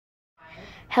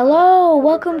Hello,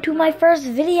 welcome to my first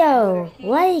video.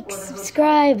 Like,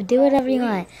 subscribe, do whatever you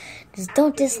want. Just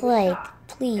don't dislike,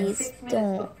 please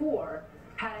don't.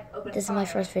 This is my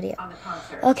first video.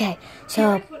 Okay,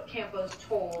 so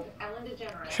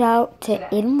shout out to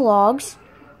Aiden Vlogs.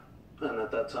 And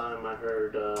at that time, I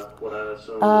heard what I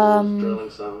assumed was drilling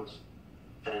sounds,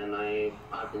 and I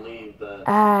believe that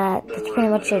that's pretty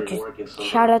much it. Just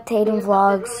shout out to Aiden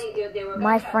Vlogs,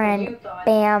 my friend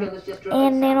Bam,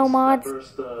 and Nano Mods.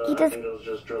 He does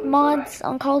mods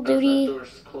on Call of Duty.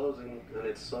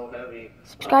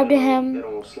 Subscribe to him,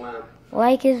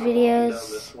 like his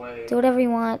videos, do whatever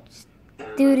you want.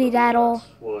 Doody-daddle.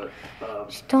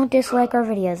 Just don't dislike our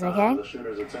videos, okay?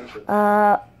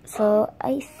 So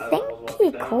I think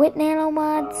he quit Nano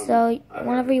Mods, so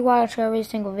whenever you watch every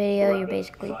single video, you're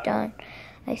basically done,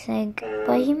 I think.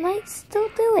 But he might still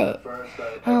do it.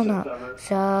 I don't know.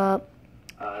 So,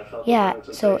 yeah,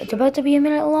 so it's about to be a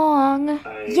minute long.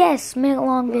 Yes, minute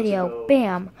long video.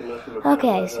 Bam.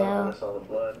 Okay, so,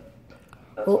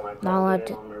 oh, not allowed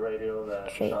to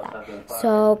show you that.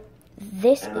 So,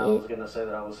 this is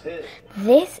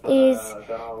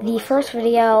the first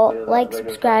video. Like,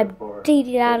 subscribe,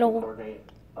 doody-daddle,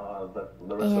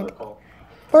 and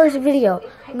first video,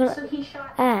 I'm gonna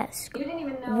ask,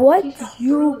 what do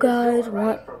you guys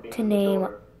want to name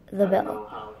the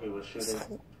bell?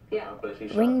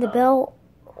 Ring the bell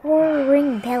or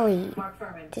ring belly?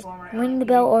 Just ring the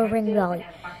bell or ring belly.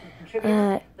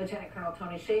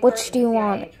 Which do you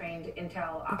want?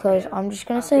 Because I'm just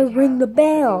gonna say ring the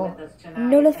bell.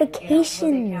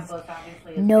 Notifications.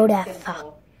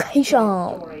 Notification.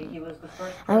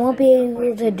 I won't be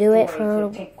able to do it for a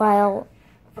while.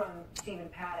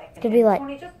 It could be like,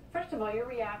 I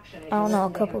don't know, a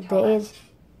couple days.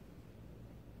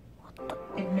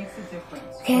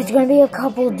 Okay, it's gonna be a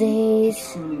couple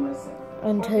days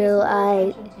until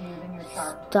I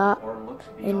stop,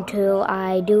 until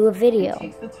I do a video.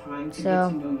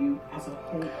 So,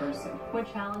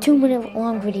 2-minute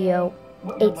long video,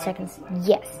 8 seconds,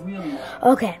 yes.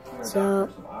 Okay, so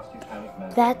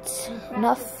that's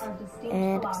enough,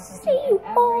 and see you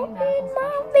all in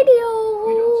my video.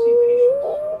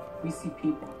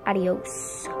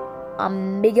 Adios,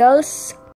 amigos.